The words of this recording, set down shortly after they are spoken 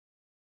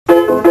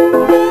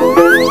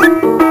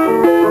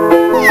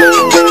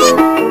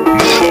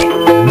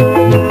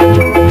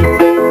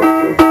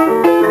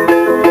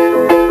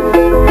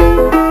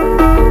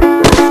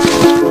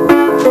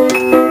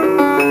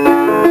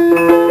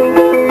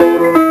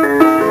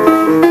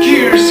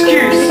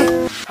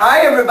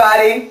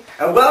everybody,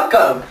 and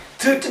welcome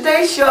to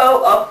today's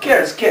show of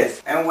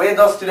Kirskiss. And with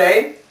us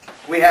today,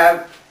 we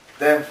have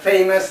the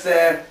famous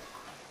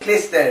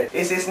Klister.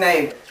 Is his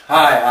name?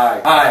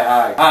 Hi.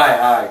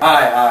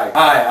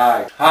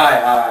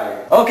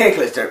 Okay,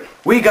 Klister,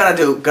 we gonna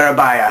do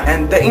Garabaya,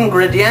 and the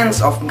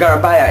ingredients of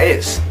Garabaya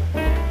is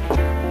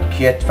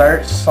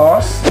kefir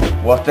sauce,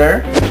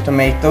 water,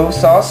 tomato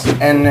sauce,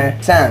 and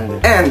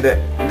sand. And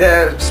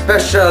the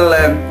special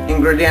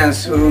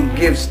ingredients who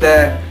gives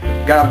the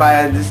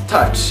Garabaya this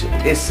touch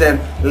is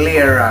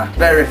lira,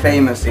 very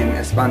famous in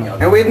Espanol.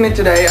 And with me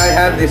today I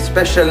have this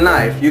special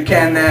knife. You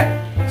can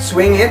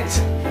swing it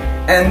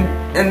and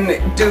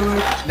do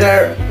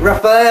the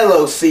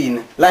Raffaello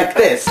scene like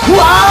this.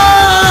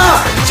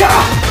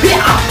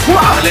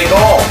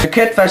 The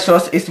kefir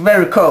sauce is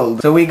very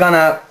cold, so we're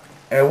gonna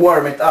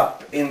warm it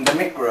up in the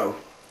micro.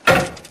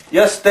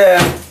 Just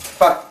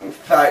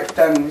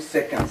 5-10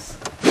 seconds.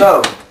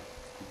 So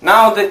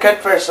now the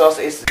kefir sauce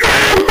is.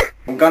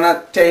 I'm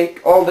gonna take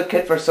all the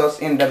kefir sauce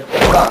in the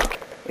pot.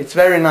 It's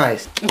very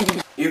nice.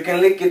 You can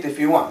lick it if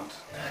you want.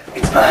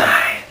 It's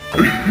mine.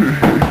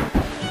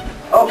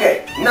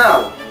 Okay,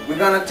 now we're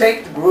gonna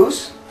take the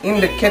bruise in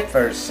the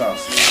kefir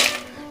sauce.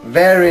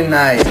 Very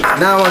nice.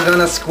 Now I'm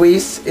gonna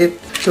squeeze it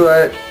to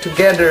a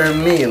together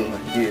meal,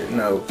 you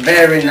know.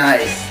 Very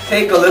nice.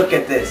 Take a look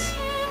at this,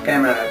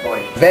 camera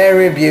boy.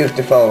 Very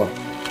beautiful.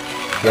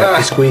 You have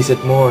to squeeze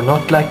it more,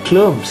 not like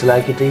clumps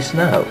like it is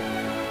now.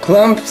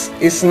 Clumps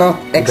is not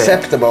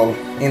acceptable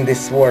in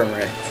this warm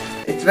rate.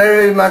 It's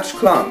very much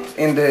clump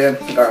in the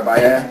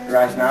Garabaya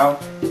right now.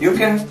 You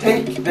can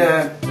take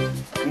the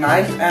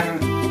knife and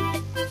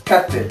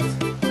cut it.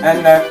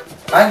 And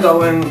I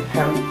go and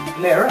have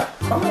lira.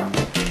 Come on.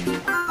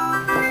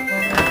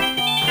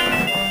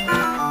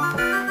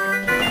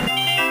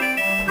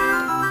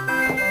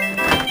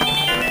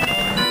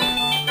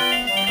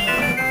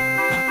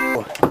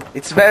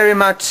 It's very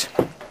much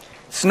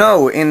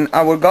snow in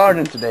our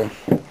garden today.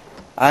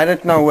 I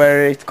don't know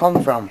where it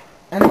comes from.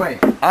 Anyway,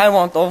 I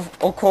want of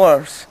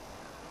course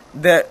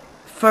the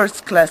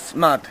first class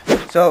mud.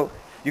 So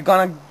you're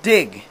gonna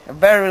dig a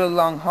very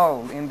long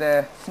hole in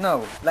the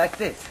snow like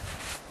this.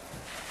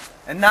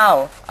 And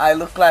now I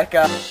look like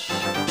a...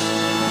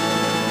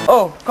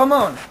 Oh, come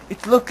on!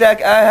 It looks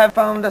like I have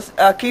found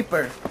a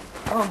keeper.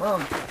 Come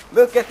on,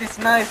 look at this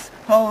nice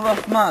hole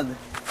of mud.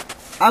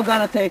 I'm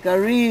gonna take a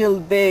real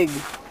big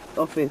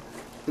of it.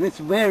 And it's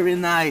very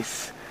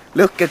nice.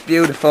 Look at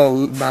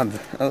beautiful mud.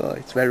 Oh,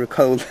 it's very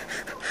cold.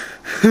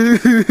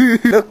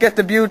 Look at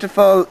the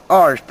beautiful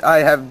art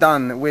I have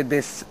done with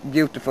this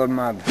beautiful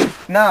mud.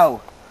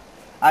 Now,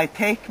 I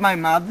take my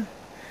mud,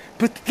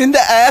 put it in the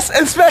ass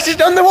and smash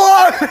it on the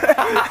wall!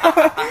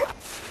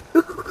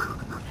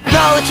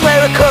 Now it's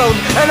very cold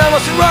and I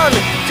must run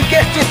to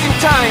get it in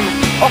time.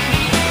 Oh,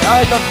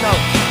 I don't know.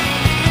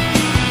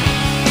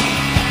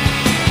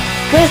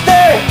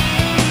 Klister!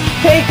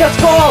 Take a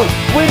skull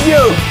with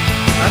you!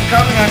 I'm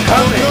coming.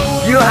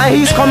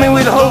 He's coming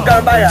with the whole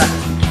Garabaya.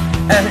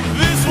 And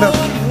look.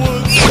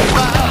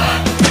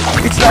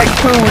 It's like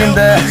poo in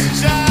the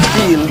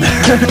field.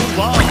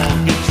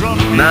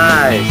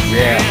 Nice,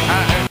 yeah.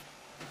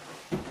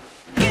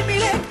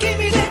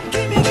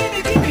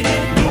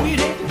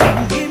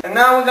 And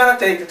now we're gonna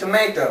take the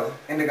tomato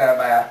in the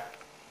Garabaya.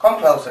 Come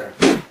closer.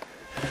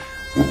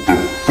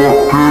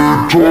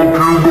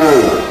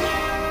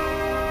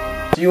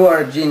 You are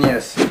a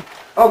genius.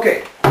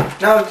 Okay,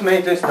 now the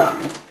tomato is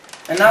done.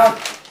 And now,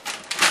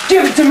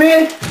 give it to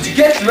me to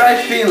get the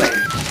right feeling.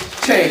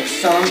 Take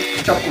some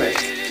chocolate.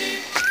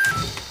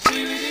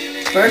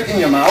 First in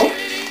your mouth,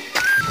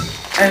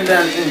 and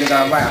then in the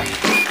Garabaya.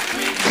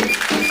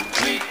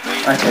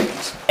 I take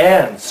it.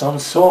 And some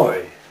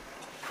soy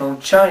from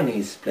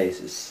Chinese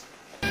places.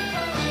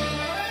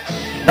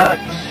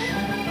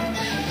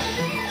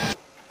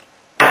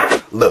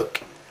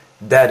 Look,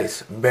 that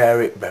is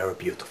very, very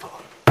beautiful.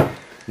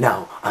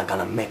 Now I'm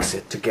gonna mix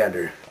it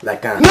together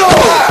like a... No!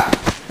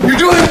 You're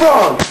doing it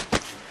wrong!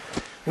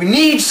 We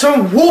need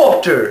some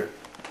water!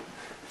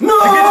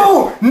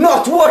 No!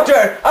 Not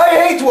water! I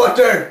hate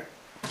water!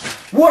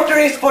 Water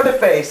is for the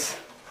face.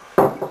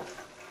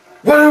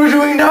 What are we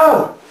doing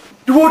now?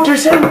 The water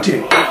is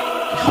empty.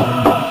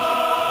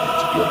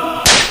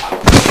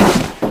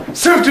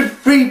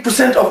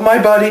 73% of my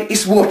body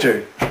is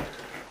water.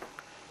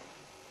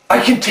 I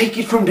can take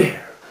it from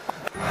there.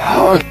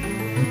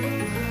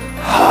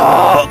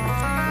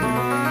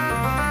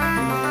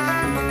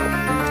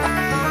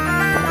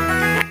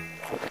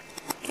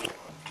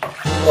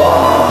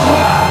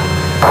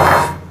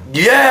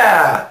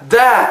 Yeah,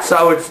 that's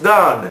how it's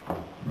done.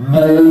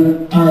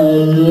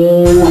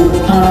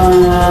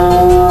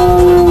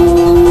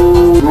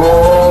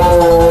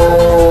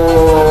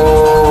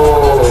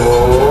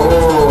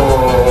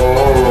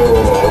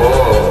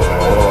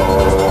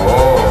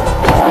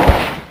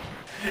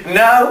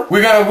 Now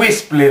we're gonna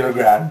wisp, little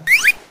Gran.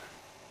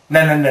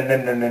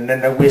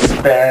 No,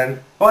 whisper.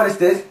 What is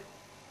this?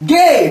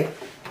 Gay!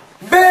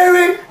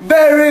 Very,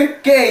 very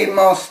gay,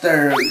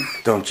 master.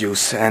 Don't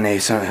use any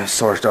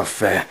sort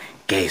of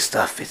gay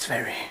stuff. It's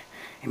very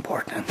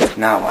important.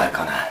 Now I'm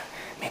gonna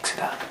mix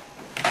it up.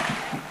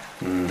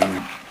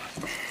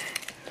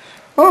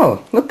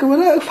 Oh, look at what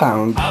I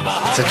found.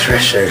 It's a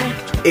treasure.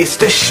 It's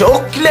the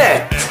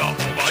chocolate!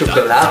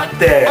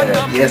 Chocolate!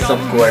 Yes, of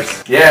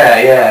course.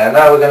 Yeah, and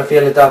now we're gonna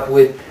fill it up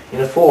with,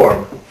 in a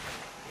form.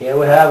 Here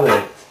we have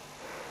it.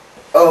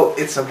 Oh,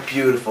 it's a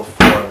beautiful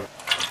form.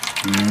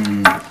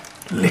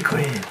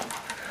 Liquid.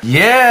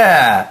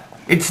 Yeah!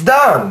 It's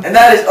done! And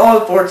that is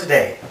all for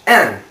today.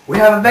 And we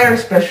have a very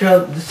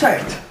special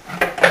dessert.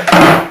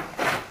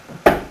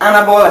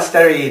 Anabola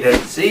steroider.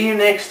 See you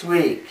next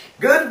week.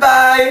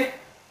 Goodbye!